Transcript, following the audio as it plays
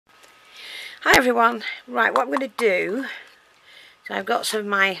Hi everyone, right, what I'm going to do, so I've got some of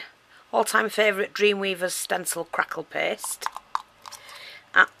my all-time favourite Dreamweaver's stencil crackle paste.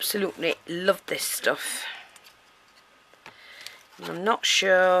 Absolutely love this stuff. I'm not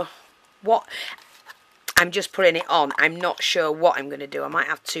sure what, I'm just putting it on, I'm not sure what I'm going to do. I might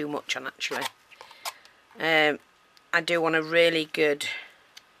have too much on actually. I do want a really good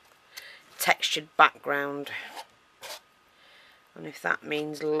textured background, and if that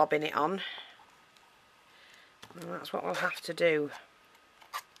means lobbing it on, well, that's what we'll have to do.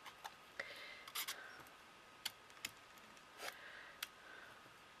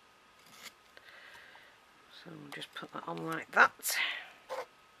 So we'll just put that on like that.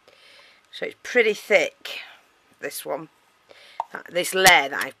 So it's pretty thick, this one. This layer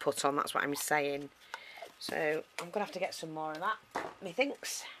that I've put on, that's what I'm saying. So I'm going to have to get some more of that,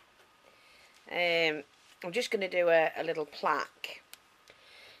 methinks. I'm just going to do a little plaque.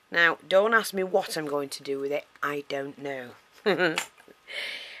 Now, don't ask me what I'm going to do with it. I don't know. But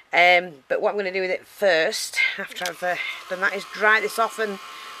what I'm going to do with it first, after I've done that, is dry this off and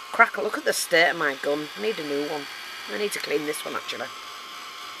crackle. Look at the state of my gun. I need a new one. I need to clean this one actually.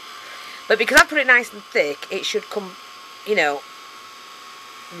 But because I put it nice and thick, it should come, you know,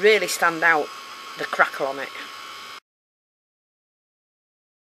 really stand out, the crackle on it.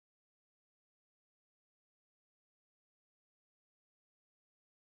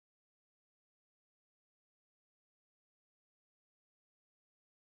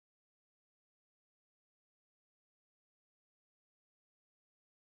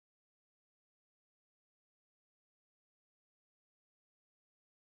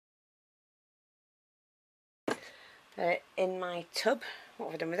 In my tub, what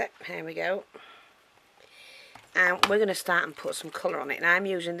have I done with it? Here we go. And we're going to start and put some colour on it. Now I'm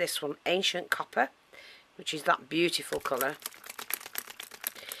using this one, Ancient Copper, which is that beautiful colour.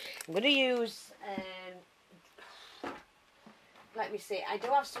 I'm going to use, let me see, I do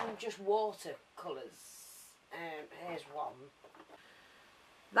have some just water colours. Here's one.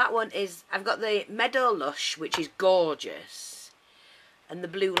 That one is, I've got the Meadow Lush, which is gorgeous, and the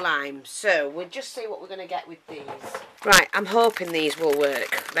Blue Lime. So we'll just see what we're going to get with these. Right, I'm hoping these will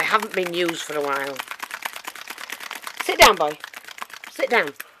work. They haven't been used for a while. Sit down, boy. Sit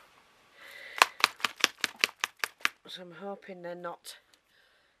down. So I'm hoping they're not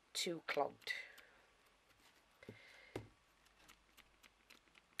too clogged.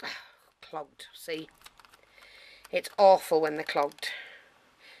 Clogged, see? It's awful when they're clogged.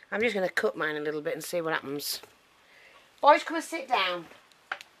 I'm just going to cut mine a little bit and see what happens. Boys, come and sit down.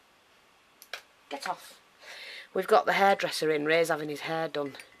 Get off. We've got the hairdresser in. Ray's having his hair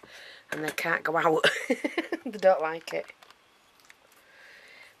done, and they can't go out. They don't like it.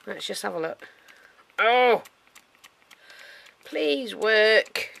 Let's just have a look. Oh! Please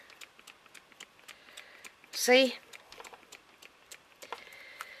work. See?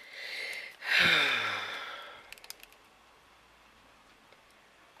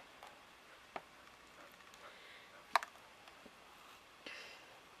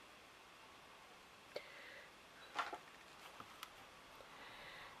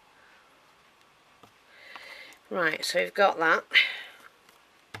 Right, so we've got that.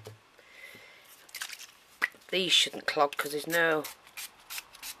 These shouldn't clog because there's no...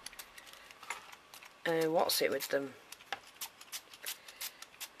 what's it with them?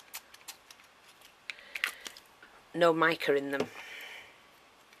 No mica in them.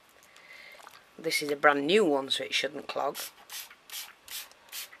 This is a brand new one, so it shouldn't clog.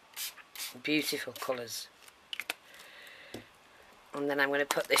 Beautiful colours. And then I'm going to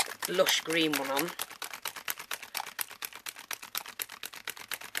put this lush green one on.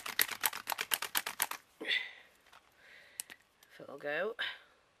 If it'll go.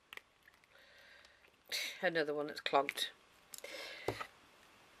 Another one that's clogged.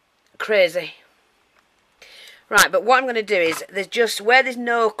 Crazy. Right, but what I'm going to do is, there's just, where there's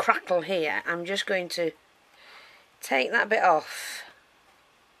no crackle here, I'm just going to take that bit off.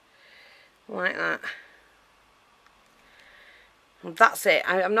 Like that. And that's it.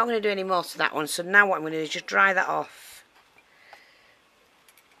 I'm not going to do any more to that one. So now what I'm going to do is just dry that off.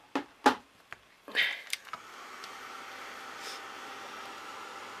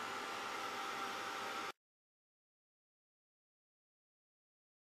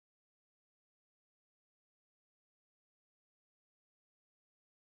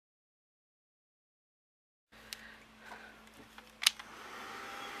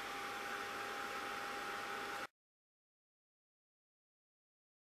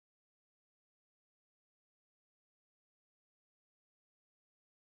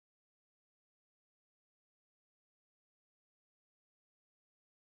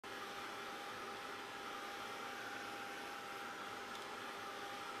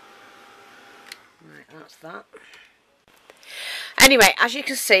 That's that. Anyway, as you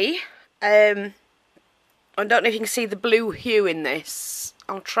can see, I don't know if you can see the blue hue in this.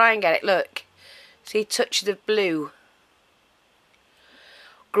 I'll try and get it. Look, see, touch the blue,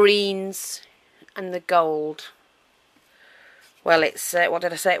 greens, and the gold. Well, it's what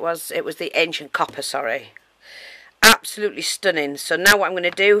did I say it was? It was the ancient copper. Sorry, absolutely stunning. So now what I'm going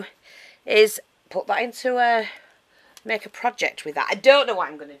to do is put that into make a project with that. I don't know what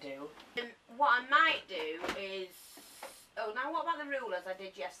I'm going to do. And what I might do is, oh, now what about the rulers I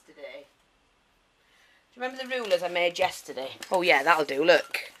did yesterday? Do you remember the rulers I made yesterday? Oh yeah, that'll do,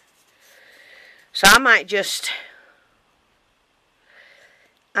 look. So I might just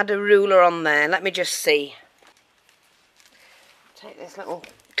add a ruler on there. Let me just see. Take this little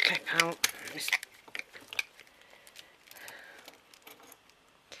clip out.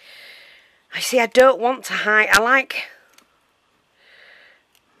 I see, I don't want to hide.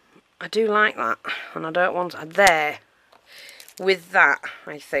 I do like that. And I don't want there. With that,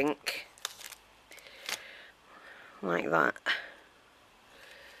 I think. Like that.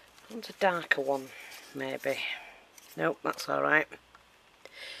 I want a darker one, maybe. Nope, that's alright.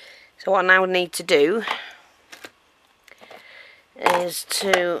 So what I now need to do is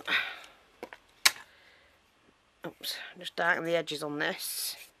to, oops, just darken the edges on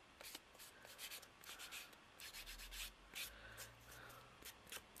this.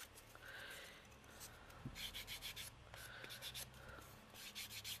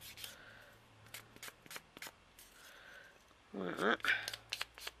 Like that.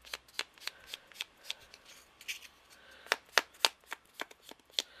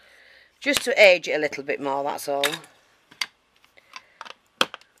 Just to age it a little bit more, that's all.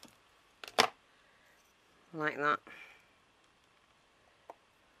 Like that.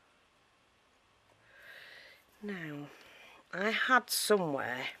 Now, I had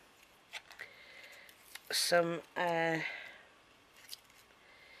somewhere some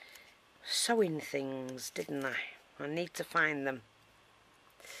sewing things, didn't I? I need to find them.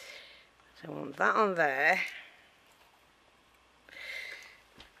 So I want that on there.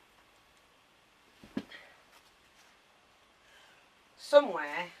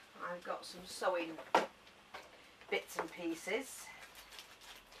 Somewhere I've got some sewing bits and pieces.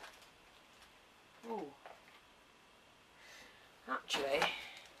 Ooh. Actually,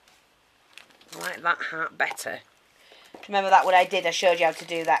 I like that heart better. Remember that what I did? I showed you how to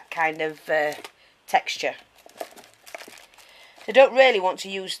do that kind of texture. I don't really want to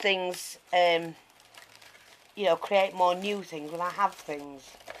use things, you know, create more new things when I have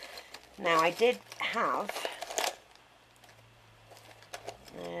things. Now I did have,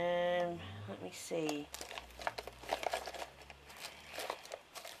 let me see.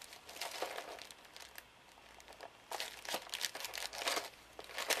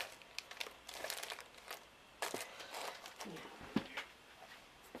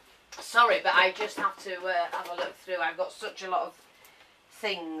 Sorry, but I just have to have a look through. I've got such a lot of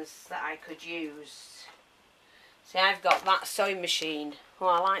things that I could use. See, I've got that sewing machine. Oh,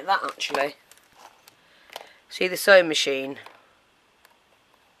 I like that actually. See the sewing machine?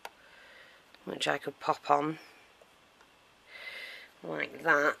 Which I could pop on. Like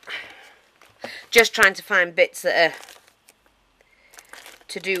that. Just trying to find bits that are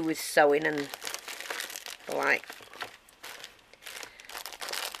to do with sewing and the like.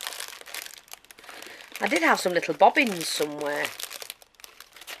 I did have some little bobbins somewhere.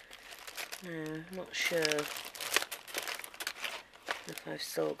 No, I'm not sure if I've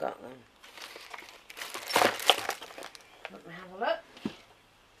still got them. Let me have a look.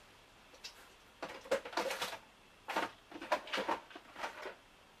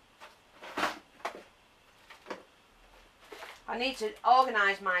 I need to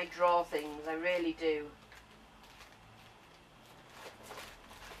organise my drawer things, I really do.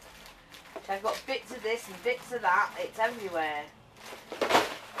 I've got bits of this and bits of that. It's everywhere.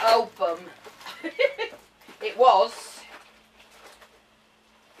 Oh, bum. It was.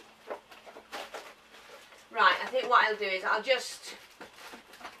 Right, I think what I'll do is I'll just...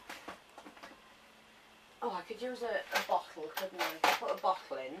 Oh, I could use a bottle, couldn't I? Put a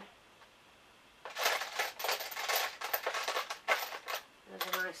bottle in. There's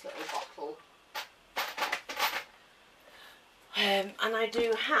a nice little bottle. And I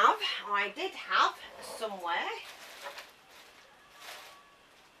do have, or I did have somewhere,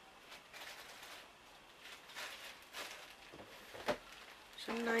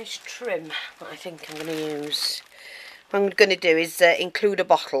 some nice trim that I think I'm going to use. What I'm going to do is include a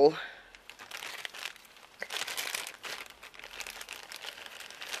bottle.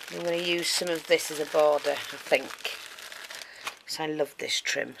 I'm going to use some of this as a border, I think. I love this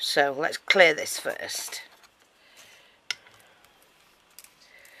trim. So let's clear this first.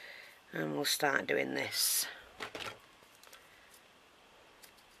 And we'll start doing this.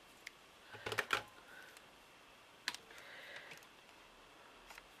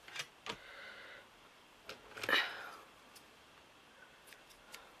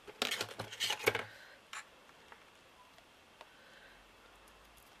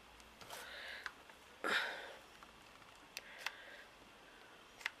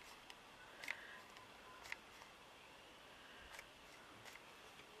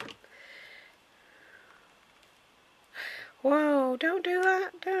 Whoa, don't do that,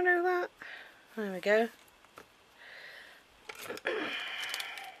 don't do that. There we go.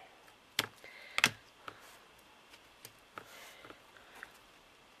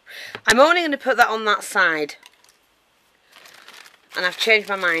 I'm only going to put that on that side. And I've changed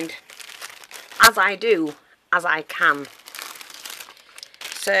my mind. As I do, as I can.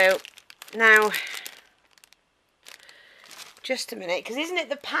 So, now, just a minute, because isn't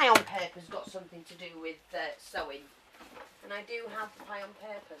it the pie on paper's got something to do with sewing? And I do have the pie on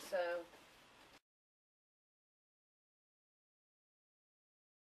paper, so...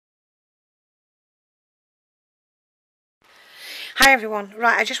 Hi everyone,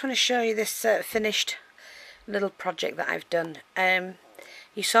 right, I just want to show you this finished little project that I've done.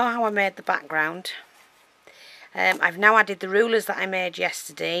 You saw how I made the background. I've now added the rulers that I made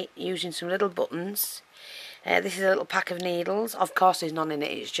yesterday using some little buttons. This is a little pack of needles. Of course there's none in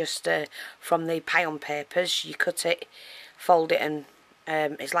it, it's just from the pie on papers. You cut it, fold it, and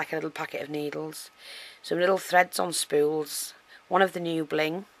it's like a little packet of needles. Some little threads on spools, one of the new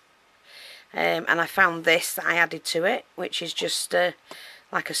bling. And I found this that I added to it, which is just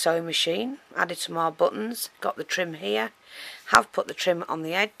like a sewing machine. Added some more buttons, got the trim here, have put the trim on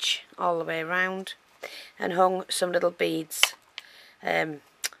the edge all the way around, and hung some little beads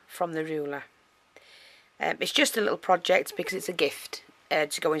from the ruler. It's just a little project because it's a gift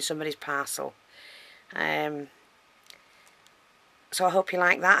to go in somebody's parcel. So I hope you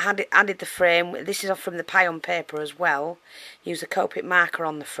like that. Added the frame. This is from the pie on paper as well. Use a Copic marker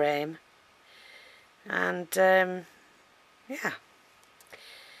on the frame. And yeah,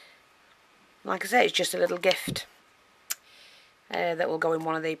 like I say, it's just a little gift that will go in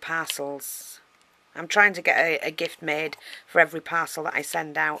one of the parcels. I'm trying to get a gift made for every parcel that I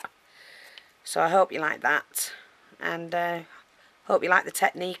send out. So I hope you like that, and hope you like the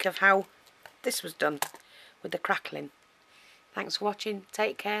technique of how this was done with the crackling. Thanks for watching,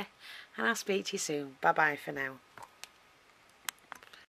 take care, and I'll speak to you soon. Bye bye for now.